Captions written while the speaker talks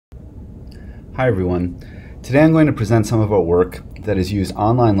Hi everyone. Today I'm going to present some of our work that has used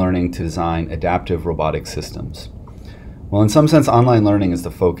online learning to design adaptive robotic systems. While in some sense online learning is the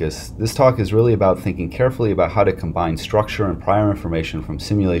focus, this talk is really about thinking carefully about how to combine structure and prior information from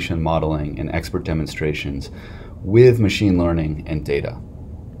simulation modeling and expert demonstrations with machine learning and data.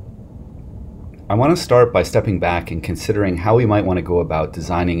 I want to start by stepping back and considering how we might want to go about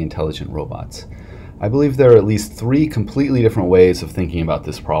designing intelligent robots. I believe there are at least three completely different ways of thinking about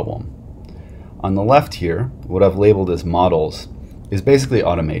this problem. On the left here, what I've labeled as models is basically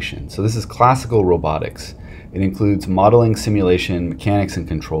automation. So this is classical robotics. It includes modeling, simulation, mechanics, and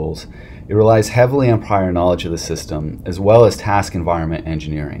controls. It relies heavily on prior knowledge of the system, as well as task environment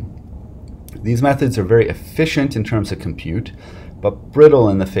engineering. These methods are very efficient in terms of compute, but brittle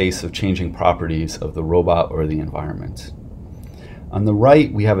in the face of changing properties of the robot or the environment. On the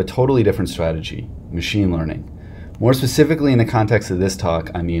right, we have a totally different strategy, machine learning. More specifically in the context of this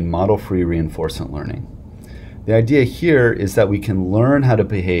talk, I mean model-free reinforcement learning. The idea here is that we can learn how to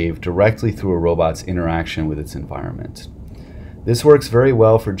behave directly through a robot's interaction with its environment. This works very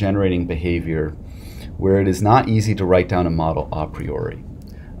well for generating behavior where it is not easy to write down a model a priori.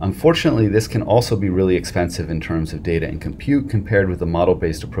 Unfortunately, this can also be really expensive in terms of data and compute compared with the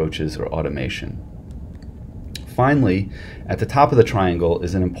model-based approaches or automation. Finally, at the top of the triangle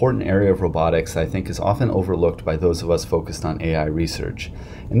is an important area of robotics that I think is often overlooked by those of us focused on AI research,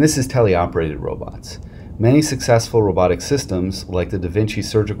 and this is teleoperated robots. Many successful robotic systems, like the Da Vinci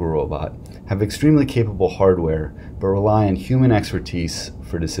surgical robot, have extremely capable hardware, but rely on human expertise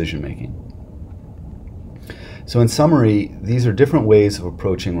for decision making. So in summary, these are different ways of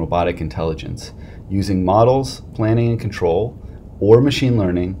approaching robotic intelligence, using models, planning and control, or machine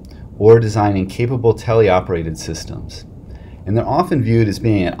learning, or designing capable teleoperated systems. And they're often viewed as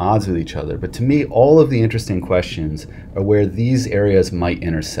being at odds with each other, but to me, all of the interesting questions are where these areas might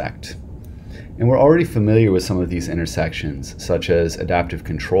intersect. And we're already familiar with some of these intersections, such as adaptive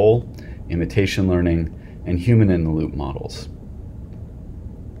control, imitation learning, and human-in-the-loop models.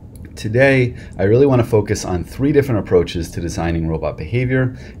 Today, I really want to focus on three different approaches to designing robot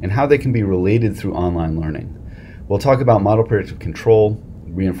behavior and how they can be related through online learning. We'll talk about model predictive control,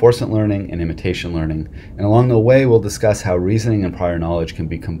 reinforcement learning, and imitation learning, and along the way we'll discuss how reasoning and prior knowledge can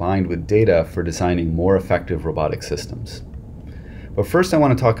be combined with data for designing more effective robotic systems. But first I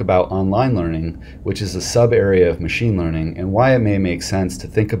want to talk about online learning, which is a sub-area of machine learning, and why it may make sense to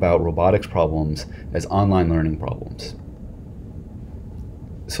think about robotics problems as online learning problems.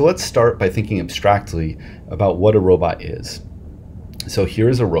 So let's start by thinking abstractly about what a robot is. So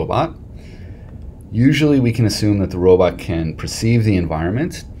here's a robot. Usually we can assume that the robot can perceive the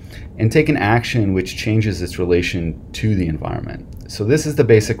environment and take an action which changes its relation to the environment. So this is the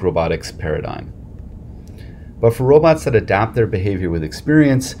basic robotics paradigm. But for robots that adapt their behavior with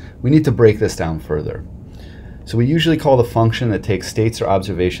experience, we need to break this down further. So we usually call the function that takes states or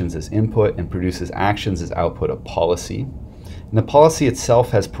observations as input and produces actions as output a policy. And the policy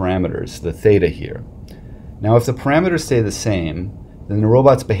itself has parameters, the theta here. Now if the parameters stay the same, then the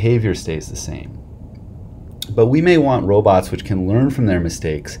robot's behavior stays the same. But we may want robots which can learn from their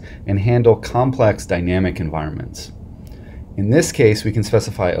mistakes and handle complex dynamic environments. In this case, we can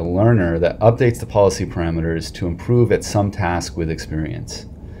specify a learner that updates the policy parameters to improve at some task with experience.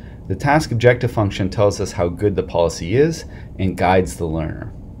 The task objective function tells us how good the policy is and guides the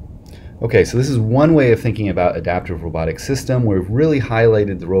learner. Okay, so this is one way of thinking about adaptive robotic system where we've really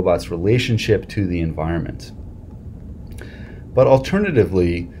highlighted the robot's relationship to the environment. But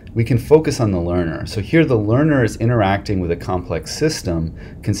alternatively, we can focus on the learner. So here the learner is interacting with a complex system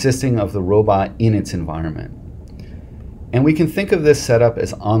consisting of the robot in its environment. And we can think of this setup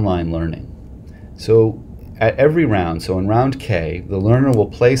as online learning. So at every round, so in round K, the learner will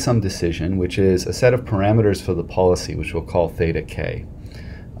play some decision, which is a set of parameters for the policy, which we'll call theta K.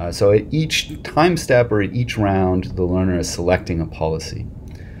 So at each time step or at each round, the learner is selecting a policy.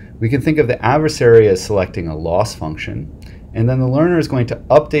 We can think of the adversary as selecting a loss function, and then the learner is going to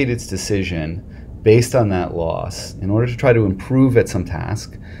update its decision based on that loss in order to try to improve at some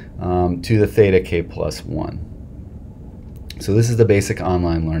task to the theta K plus 1. So this is the basic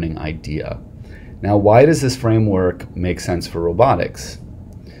online learning idea. Now, why does this framework make sense for robotics?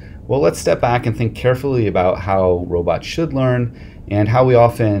 Well, let's step back and think carefully about how robots should learn and how we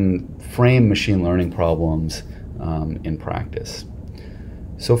often frame machine learning problems in practice.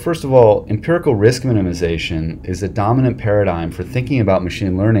 So first of all, empirical risk minimization is a dominant paradigm for thinking about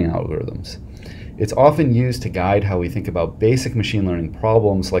machine learning algorithms. It's often used to guide how we think about basic machine learning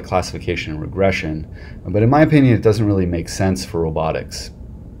problems like classification and regression, but in my opinion, it doesn't really make sense for robotics.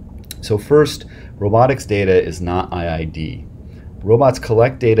 So first, robotics data is not IID. Robots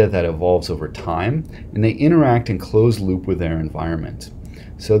collect data that evolves over time, and they interact in closed loop with their environment.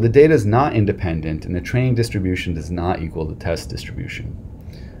 So the data is not independent, and the training distribution does not equal the test distribution.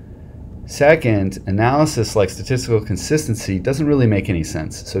 Second, analysis like statistical consistency doesn't really make any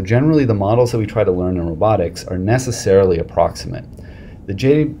sense. So generally, the models that we try to learn in robotics are necessarily approximate. The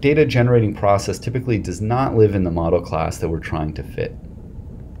data generating process typically does not live in the model class that we're trying to fit.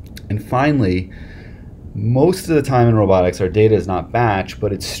 And finally, most of the time in robotics, our data is not batched,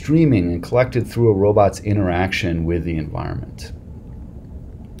 but it's streaming and collected through a robot's interaction with the environment.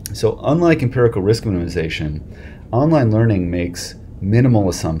 So unlike empirical risk minimization, online learning makes minimal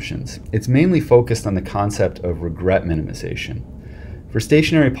assumptions. It's mainly focused on the concept of regret minimization. For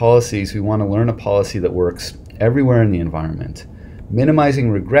stationary policies, we want to learn a policy that works everywhere in the environment. Minimizing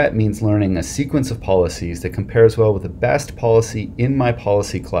regret means learning a sequence of policies that compares well with the best policy in my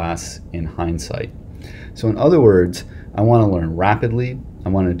policy class in hindsight. So in other words, I want to learn rapidly. I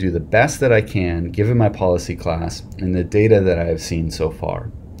want to do the best that I can given my policy class and the data that I have seen so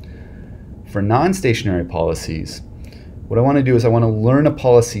far. For non-stationary policies, what I want to do is I want to learn a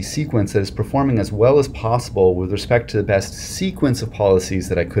policy sequence that is performing as well as possible with respect to the best sequence of policies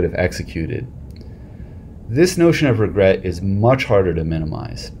that I could have executed. This notion of regret is much harder to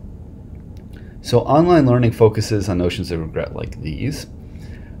minimize. So online learning focuses on notions of regret like these,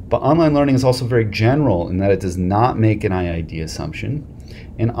 but online learning is also very general in that it does not make an IID assumption,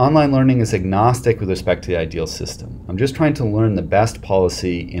 and online learning is agnostic with respect to the ideal system. I'm just trying to learn the best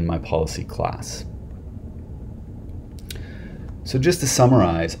policy in my policy class. So just to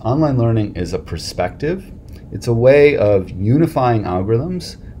summarize, online learning is a perspective. It's a way of unifying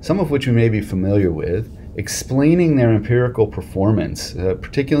algorithms, some of which we may be familiar with, explaining their empirical performance,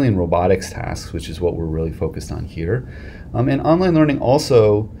 particularly in robotics tasks, which is what we're really focused on here. And online learning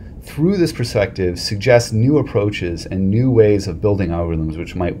also, through this perspective, suggests new approaches and new ways of building algorithms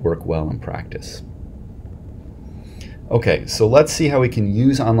which might work well in practice. Okay, so let's see how we can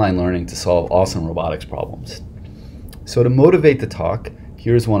use online learning to solve awesome robotics problems. So to motivate the talk,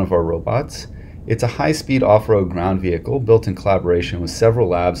 here's one of our robots. It's a high-speed off-road ground vehicle built in collaboration with several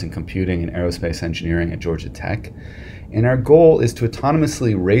labs in computing and aerospace engineering at Georgia Tech. And our goal is to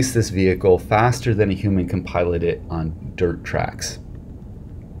autonomously race this vehicle faster than a human can pilot it on dirt tracks.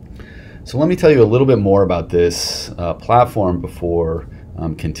 So let me tell you a little bit more about this platform before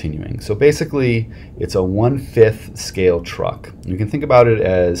continuing. So basically, it's a 1/5 scale truck. You can think about it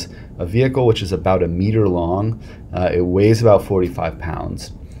as a vehicle which is about 1 meter long. It weighs about 45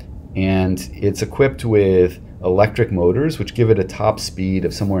 pounds. And it's equipped with electric motors, which give it a top speed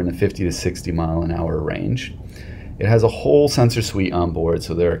of somewhere in the 50 to 60 mile an hour range. It has a whole sensor suite on board,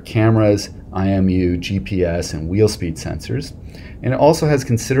 so there are cameras, IMU, GPS, and wheel speed sensors. And it also has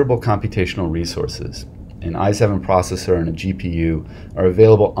considerable computational resources. An i7 processor and a GPU are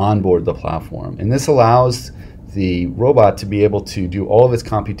available on board the platform. And this allows the robot to be able to do all of its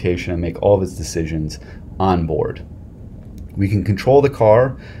computation and make all of its decisions on board. We can control the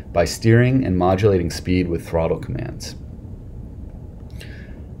car by steering and modulating speed with throttle commands.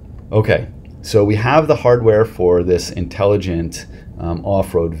 Okay, so we have the hardware for this intelligent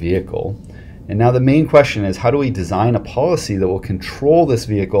off-road vehicle. And now the main question is, how do we design a policy that will control this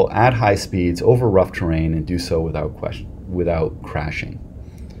vehicle at high speeds over rough terrain and do so without crashing?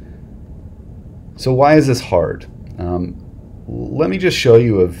 So why is this hard? Let me just show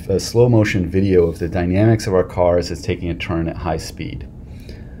you a slow motion video of the dynamics of our car as it's taking a turn at high speed.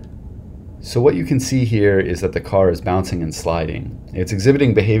 So what you can see here is that the car is bouncing and sliding. It's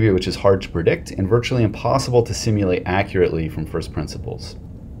exhibiting behavior which is hard to predict and virtually impossible to simulate accurately from first principles.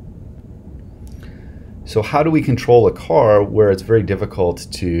 So how do we control a car where it's very difficult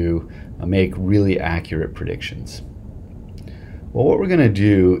to make really accurate predictions? Well, what we're going to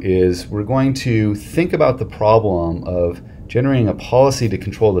do is we're going to think about the problem of generating a policy to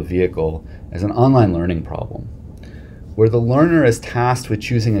control the vehicle as an online learning problem, where the learner is tasked with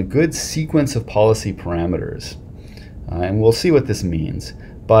choosing a good sequence of policy parameters. And we'll see what this means.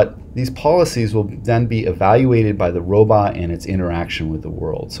 But these policies will then be evaluated by the robot and its interaction with the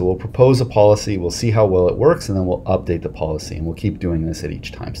world. So we'll propose a policy, we'll see how well it works, and then we'll update the policy. And we'll keep doing this at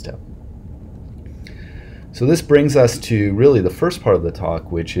each time step. So this brings us to really the first part of the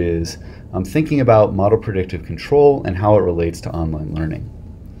talk, which is thinking about model predictive control and how it relates to online learning.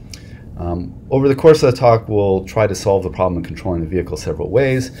 Over the course of the talk, we'll try to solve the problem of controlling the vehicle several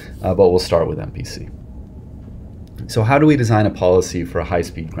ways, but we'll start with MPC. So how do we design a policy for a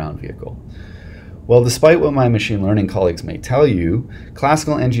high-speed ground vehicle? Well, despite what my machine learning colleagues may tell you,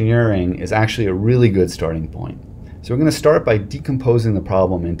 classical engineering is actually a really good starting point. So we're going to start by decomposing the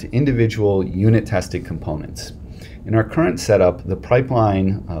problem into individual unit-tested components. In our current setup, the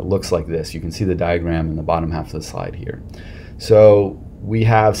pipeline looks like this. You can see the diagram in the bottom half of the slide here. So we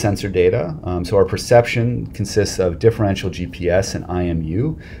have sensor data. So our perception consists of differential GPS and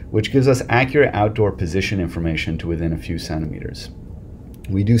IMU, which gives us accurate outdoor position information to within a few centimeters.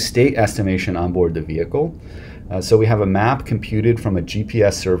 We do state estimation on board the vehicle. So we have a map computed from a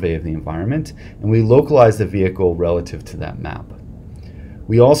GPS survey of the environment, and we localize the vehicle relative to that map.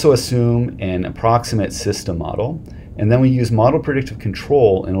 We also assume an approximate system model, and then we use model predictive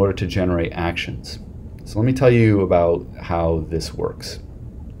control in order to generate actions. So let me tell you about how this works.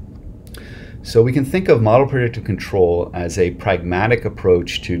 So we can think of model predictive control as a pragmatic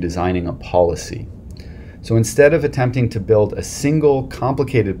approach to designing a policy. So instead of attempting to build a single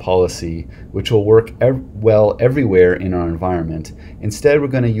complicated policy which will work well everywhere in our environment, instead we're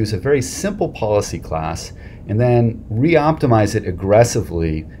going to use a very simple policy class and then re-optimize it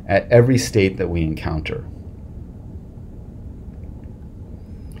aggressively at every state that we encounter.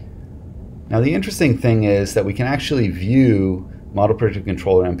 Now the interesting thing is that we can actually view model predictive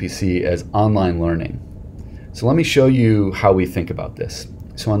control, or MPC, as online learning. So let me show you how we think about this.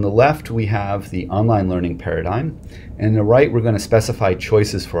 So on the left we have the online learning paradigm, and on the right we're going to specify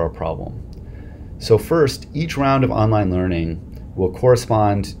choices for our problem. So first, each round of online learning will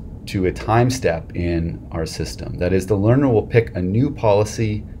correspond to a time step in our system. That is, the learner will pick a new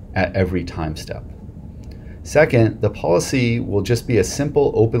policy at every time step. Second, the policy will just be a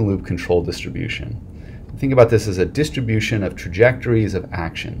simple open loop control distribution. Think about this as a distribution of trajectories of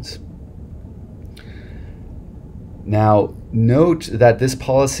actions. Now, note that this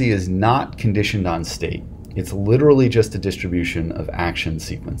policy is not conditioned on state. It's literally just a distribution of action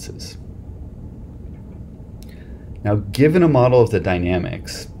sequences. Now, given a model of the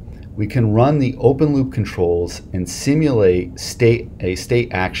dynamics, we can run the open loop controls and simulate a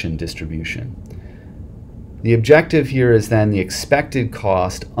state action distribution. The objective here is then the expected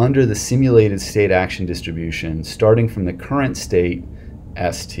cost under the simulated state action distribution starting from the current state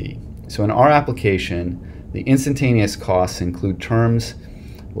ST. So in our application, the instantaneous costs include terms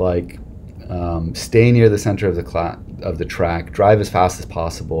like stay near the center of the track, drive as fast as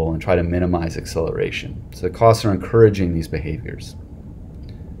possible, and try to minimize acceleration. So the costs are encouraging these behaviors.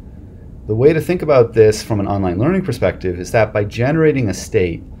 The way to think about this from an online learning perspective is that by generating a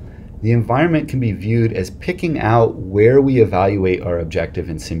state, the environment can be viewed as picking out where we evaluate our objective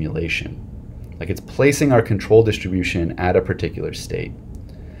in simulation. Like it's placing our control distribution at a particular state.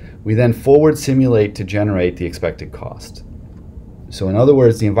 We then forward simulate to generate the expected cost. So in other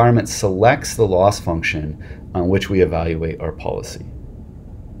words, the environment selects the loss function on which we evaluate our policy.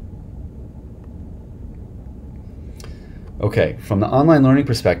 Okay, from the online learning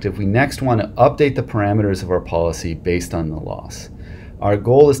perspective, we next want to update the parameters of our policy based on the loss. Our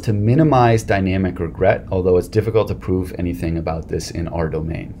goal is to minimize dynamic regret, although it's difficult to prove anything about this in our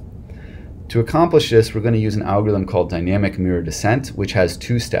domain. To accomplish this, we're going to use an algorithm called dynamic mirror descent, which has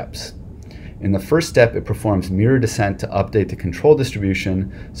two steps. In the first step, it performs mirror descent to update the control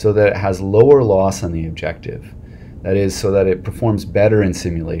distribution so that it has lower loss on the objective. That is, so that it performs better in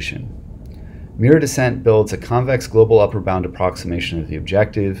simulation. Mirror descent builds a convex global upper bound approximation of the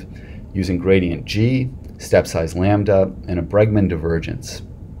objective using gradient G, step size lambda, and a Bregman divergence.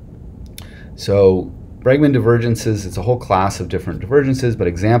 So Bregman divergences, it's a whole class of different divergences, but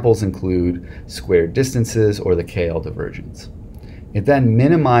examples include squared distances or the KL divergence. It then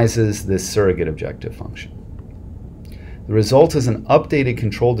minimizes this surrogate objective function. The result is an updated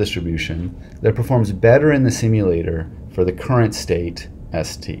control distribution that performs better in the simulator for the current state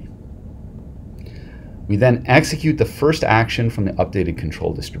ST. We then execute the first action from the updated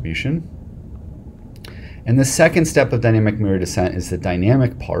control distribution. And the second step of dynamic mirror descent is the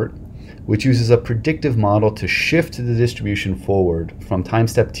dynamic part, which uses a predictive model to shift the distribution forward from time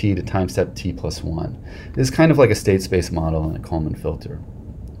step t to time step t plus 1. This is kind of like a state space model and a Kalman filter.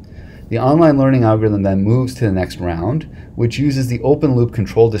 The online learning algorithm then moves to the next round, which uses the open loop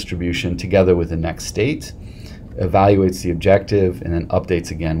control distribution together with the next state, evaluates the objective, and then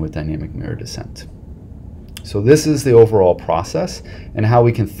updates again with dynamic mirror descent. So this is the overall process and how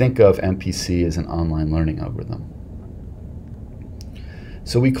we can think of MPC as an online learning algorithm.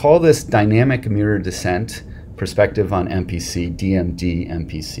 So we call this dynamic mirror descent perspective on MPC, DMD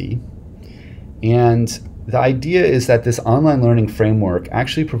MPC. And the idea is that this online learning framework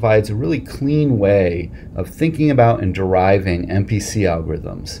actually provides a really clean way of thinking about and deriving MPC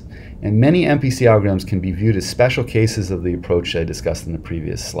algorithms. And many MPC algorithms can be viewed as special cases of the approach that I discussed in the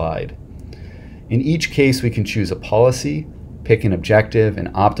previous slide. In each case, we can choose a policy, pick an objective, and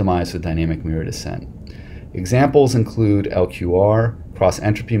optimize with dynamic mirror descent. Examples include LQR,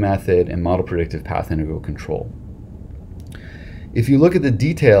 cross-entropy method, and model predictive path integral control. If you look at the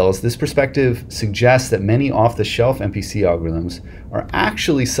details, this perspective suggests that many off-the-shelf MPC algorithms are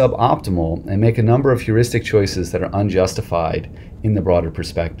actually suboptimal and make a number of heuristic choices that are unjustified in the broader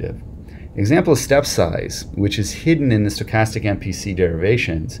perspective. Example is step size, which is hidden in the stochastic MPC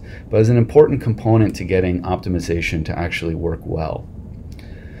derivations, but is an important component to getting optimization to actually work well.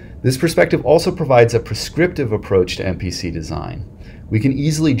 This perspective also provides a prescriptive approach to MPC design. We can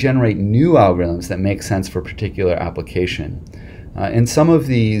easily generate new algorithms that make sense for a particular application. And some of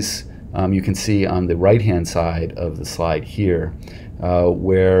these you can see on the right-hand side of the slide here,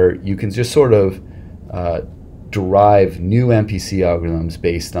 where you can just sort of derive new MPC algorithms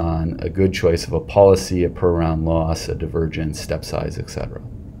based on a good choice of a policy, a per-round loss, a divergence, step size, etc.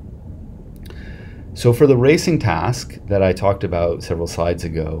 So for the racing task that I talked about several slides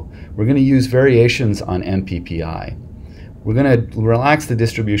ago, we're going to use variations on MPPI. We're going to relax the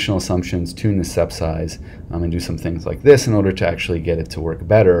distributional assumptions, tune the step size, and do some things like this in order to actually get it to work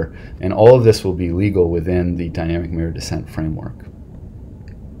better. And all of this will be legal within the dynamic mirror descent framework.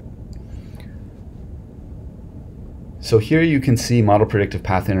 So here you can see model predictive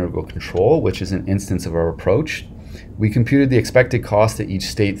path integral control, which is an instance of our approach. We computed the expected cost at each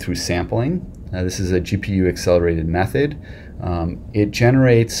state through sampling. This is a GPU accelerated method. It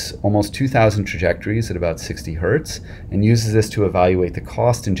generates almost 2,000 trajectories at about 60 Hertz and uses this to evaluate the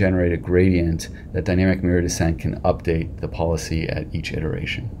cost and generate a gradient that dynamic mirror descent can update the policy at each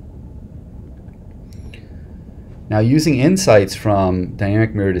iteration. Now, using insights from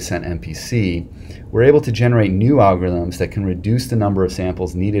dynamic mirror descent MPC, we're able to generate new algorithms that can reduce the number of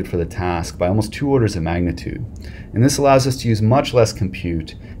samples needed for the task by almost 2 orders of magnitude. And this allows us to use much less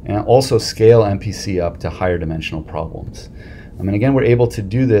compute and also scale MPC up to higher dimensional problems. And again, we're able to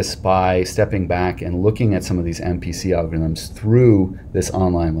do this by stepping back and looking at some of these MPC algorithms through this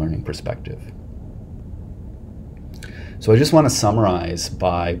online learning perspective. So I just want to summarize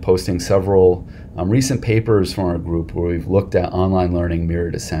by posting several recent papers from our group where we've looked at online learning, mirror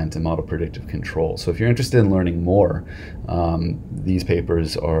descent, and model predictive control. So if you're interested in learning more, these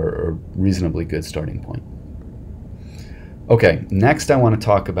papers are a reasonably good starting point. Okay, next I want to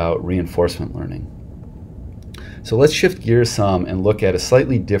talk about reinforcement learning. So let's shift gears some and look at a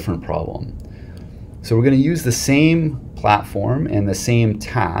slightly different problem. So we're going to use the same platform and the same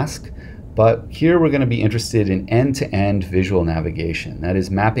task, but here we're going to be interested in end-to-end visual navigation. That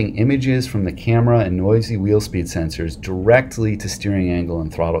is mapping images from the camera and noisy wheel speed sensors directly to steering angle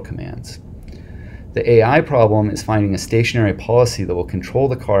and throttle commands. The AI problem is finding a stationary policy that will control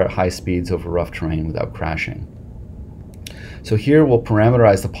the car at high speeds over rough terrain without crashing. So here we'll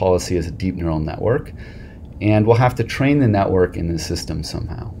parameterize the policy as a deep neural network, and we'll have to train the network in the system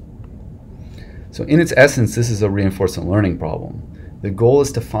somehow. So in its essence, this is a reinforcement learning problem. The goal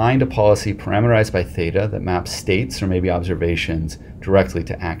is to find a policy parameterized by theta that maps states or maybe observations directly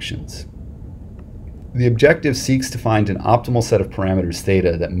to actions. The objective seeks to find an optimal set of parameters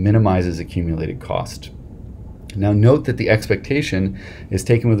theta that minimizes accumulated cost. Now note that the expectation is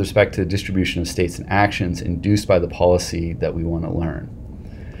taken with respect to the distribution of states and actions induced by the policy that we want to learn.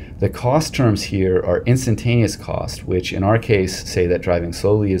 The cost terms here are instantaneous cost, which in our case say that driving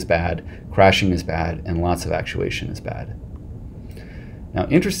slowly is bad, crashing is bad, and lots of actuation is bad. Now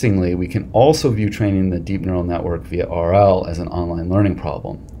interestingly, we can also view training the deep neural network via RL as an online learning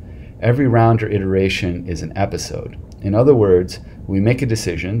problem. Every round or iteration is an episode. In other words, we make a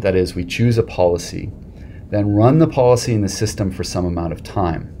decision, that is, we choose a policy, then run the policy in the system for some amount of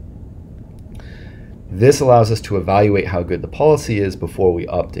time. This allows us to evaluate how good the policy is before we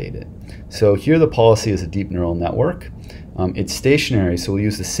update it. So here the policy is a deep neural network. It's stationary, so we'll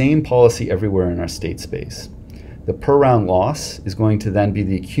use the same policy everywhere in our state space. The per round loss is going to then be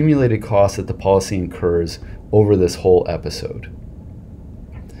the accumulated cost that the policy incurs over this whole episode.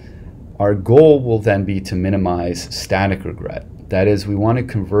 Our goal will then be to minimize static regret. That is, we want to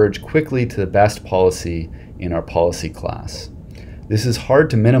converge quickly to the best policy in our policy class. This is hard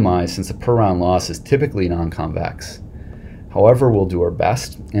to minimize since the per round loss is typically nonconvex. However, we'll do our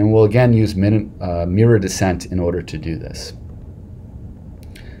best, and we'll again use mirror descent in order to do this.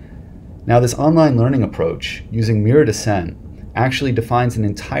 Now, this online learning approach using mirror descent actually defines an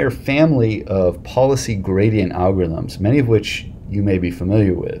entire family of policy gradient algorithms, many of which you may be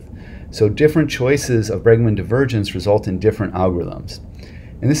familiar with. So different choices of Bregman divergence result in different algorithms.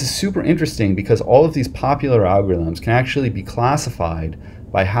 And this is super interesting because all of these popular algorithms can actually be classified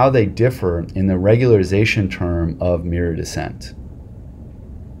by how they differ in the regularization term of mirror descent.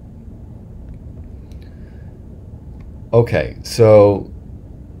 Okay, so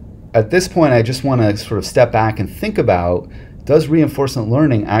at this point I just want to sort of step back and think about, does reinforcement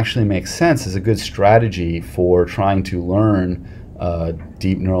learning actually make sense as a good strategy for trying to learn a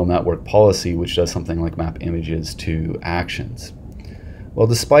deep neural network policy which does something like map images to actions. Well,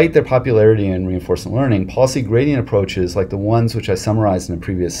 despite their popularity in reinforcement learning, policy gradient approaches like the ones which I summarized in the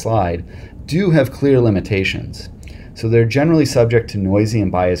previous slide do have clear limitations. So they're generally subject to noisy and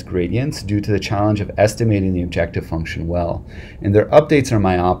biased gradients due to the challenge of estimating the objective function well. And their updates are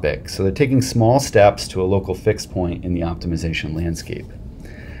myopic, so they're taking small steps to a local fixed point in the optimization landscape.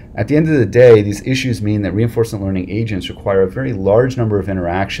 At the end of the day, these issues mean that reinforcement learning agents require a very large number of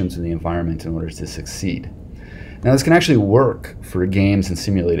interactions in the environment in order to succeed. Now, this can actually work for games and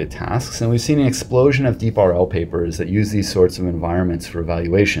simulated tasks, and we've seen an explosion of deep RL papers that use these sorts of environments for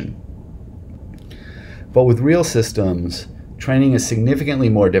evaluation. But with real systems, training is significantly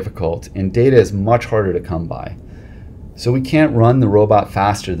more difficult and data is much harder to come by. So we can't run the robot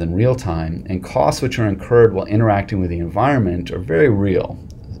faster than real time, and costs which are incurred while interacting with the environment are very real.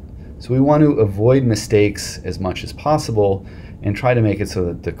 So we want to avoid mistakes as much as possible and try to make it so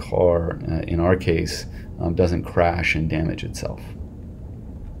that the car, in our case, doesn't crash and damage itself.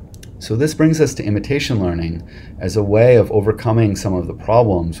 So this brings us to imitation learning as a way of overcoming some of the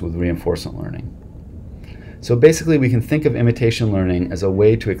problems with reinforcement learning. So basically, we can think of imitation learning as a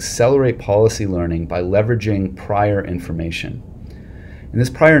way to accelerate policy learning by leveraging prior information. And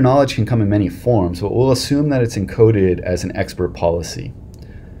this prior knowledge can come in many forms, but we'll assume that it's encoded as an expert policy.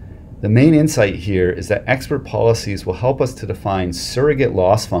 The main insight here is that expert policies will help us to define surrogate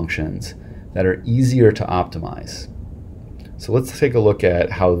loss functions that are easier to optimize. So let's take a look at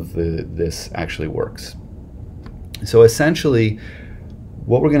how this actually works. So essentially,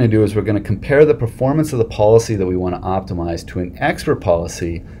 what we're going to do is we're going to compare the performance of the policy that we want to optimize to an expert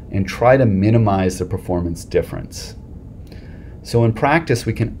policy and try to minimize the performance difference. So in practice,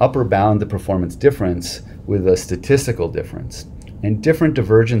 we can upper bound the performance difference with a statistical difference. And different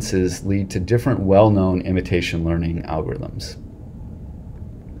divergences lead to different well-known imitation learning algorithms.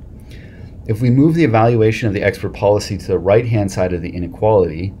 If we move the evaluation of the expert policy to the right-hand side of the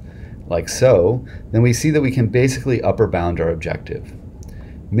inequality, like so, then we see that we can basically upper bound our objective.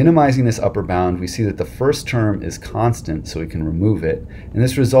 Minimizing this upper bound, we see that the first term is constant, so we can remove it, and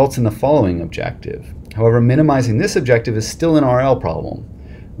this results in the following objective. However, minimizing this objective is still an RL problem.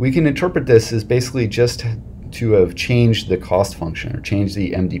 We can interpret this as basically just to have changed the cost function or changed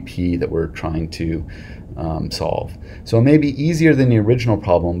the MDP that we're trying to solve. So it may be easier than the original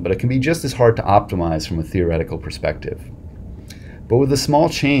problem, but it can be just as hard to optimize from a theoretical perspective. But with a small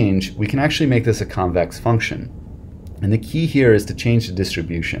change, we can actually make this a convex function. And the key here is to change the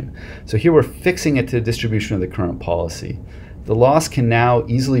distribution. So here we're fixing it to the distribution of the current policy. The loss can now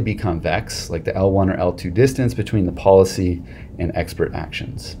easily be convex, like the L1 or L2 distance between the policy and expert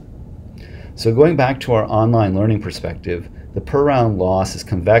actions. So going back to our online learning perspective, the per round loss is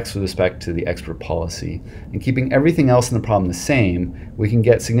convex with respect to the expert policy, and keeping everything else in the problem the same, we can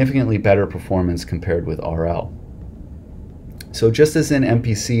get significantly better performance compared with RL. So just as in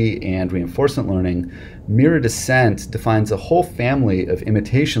MPC and reinforcement learning, mirror descent defines a whole family of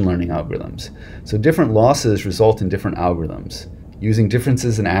imitation learning algorithms. So different losses result in different algorithms. Using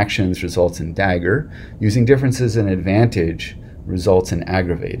differences in actions results in dagger. Using differences in advantage results in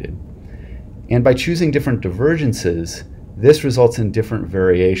aggravated. And by choosing different divergences, this results in different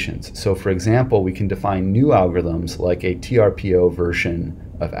variations. So for example, we can define new algorithms like a TRPO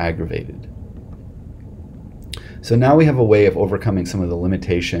version of aggravated. So now we have a way of overcoming some of the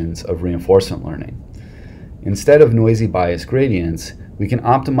limitations of reinforcement learning. Instead of noisy bias gradients, we can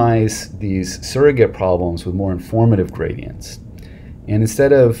optimize these surrogate problems with more informative gradients. And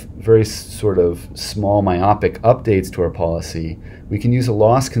instead of very sort of small myopic updates to our policy, we can use a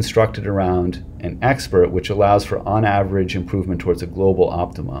loss constructed around an expert, which allows for on average improvement towards a global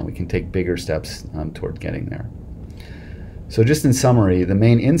optima. We can take bigger steps toward getting there. So just in summary, the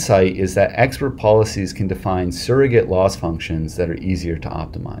main insight is that expert policies can define surrogate loss functions that are easier to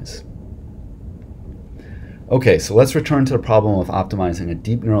optimize. Okay, so let's return to the problem of optimizing a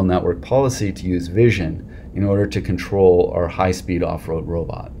deep neural network policy to use vision in order to control our high-speed off-road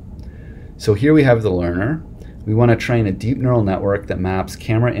robot. So here we have the learner. We want to train a deep neural network that maps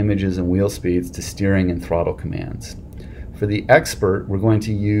camera images and wheel speeds to steering and throttle commands. For the expert, we're going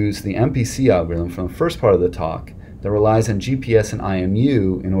to use the MPC algorithm from the first part of the talk that relies on GPS and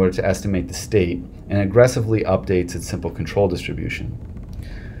IMU in order to estimate the state and aggressively updates its simple control distribution.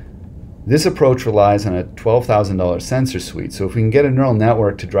 This approach relies on a $12,000 sensor suite, so if we can get a neural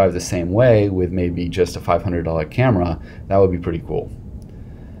network to drive the same way with maybe just a $500 camera, that would be pretty cool.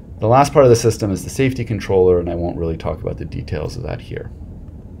 The last part of the system is the safety controller, and I won't really talk about the details of that here.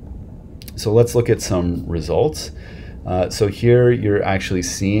 So let's look at some results. So here you're actually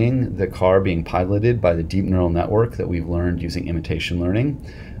seeing the car being piloted by the deep neural network that we've learned using imitation learning.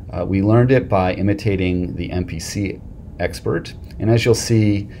 We learned it by imitating the NPC expert, and as you'll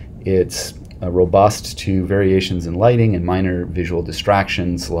see, it's robust to variations in lighting and minor visual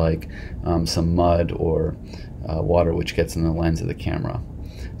distractions like some mud or water which gets in the lens of the camera.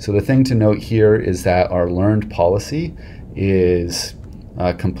 So the thing to note here is that our learned policy is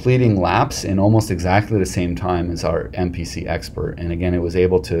completing laps in almost exactly the same time as our NPC expert. And again, it was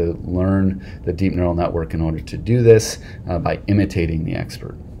able to learn the deep neural network in order to do this by imitating the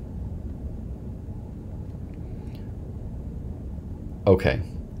expert. Okay.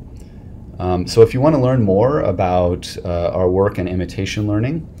 So if you want to learn more about our work in imitation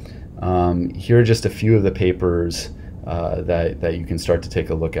learning, here are just a few of the papers that you can start to take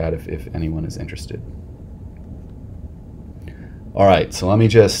a look at if anyone is interested. All right, so let me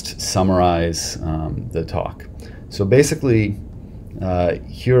just summarize the talk. So basically,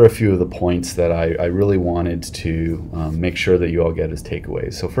 here are a few of the points that I really wanted to make sure that you all get as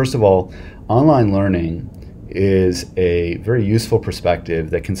takeaways. So first of all, online learning is a very useful perspective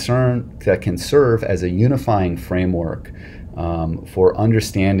that can serve as a unifying framework for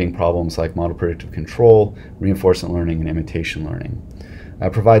understanding problems like model predictive control, reinforcement learning, and imitation learning.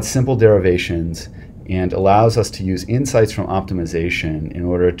 It provides simple derivations and allows us to use insights from optimization in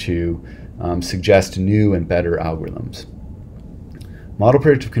order to suggest new and better algorithms. Model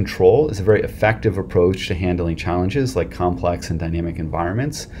predictive control is a very effective approach to handling challenges like complex and dynamic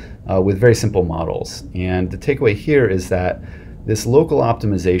environments with very simple models. And the takeaway here is that this local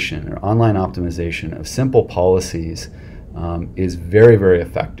optimization or online optimization of simple policies is very, very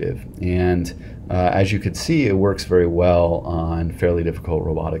effective. And as you could see, it works very well on fairly difficult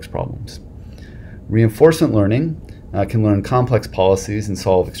robotics problems. Reinforcement learning can learn complex policies and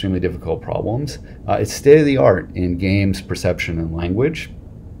solve extremely difficult problems. It's state-of-the-art in games, perception, and language.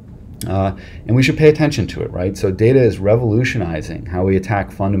 And we should pay attention to it, right? So data is revolutionizing how we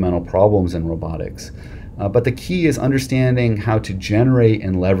attack fundamental problems in robotics. But the key is understanding how to generate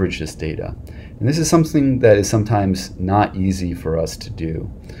and leverage this data. And this is something that is sometimes not easy for us to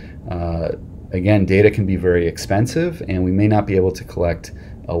do. Again, data can be very expensive, and we may not be able to collect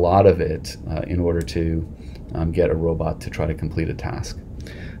a lot of it in order to get a robot to try to complete a task.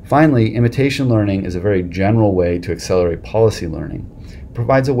 Finally, imitation learning is a very general way to accelerate policy learning. It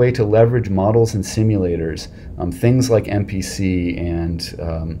provides a way to leverage models and simulators, things like NPC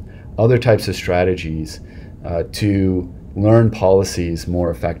and other types of strategies to learn policies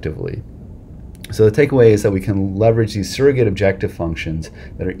more effectively. So the takeaway is that we can leverage these surrogate objective functions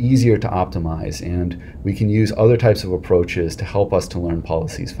that are easier to optimize, and we can use other types of approaches to help us to learn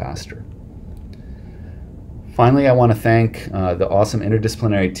policies faster. Finally, I want to thank the awesome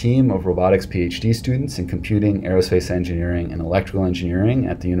interdisciplinary team of robotics PhD students in computing, aerospace engineering, and electrical engineering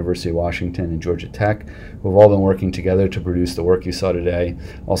at the University of Washington and Georgia Tech, who have all been working together to produce the work you saw today.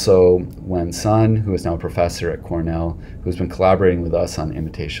 Also, Wen Sun, who is now a professor at Cornell, who has been collaborating with us on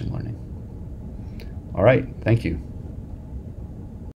imitation learning. All right, thank you.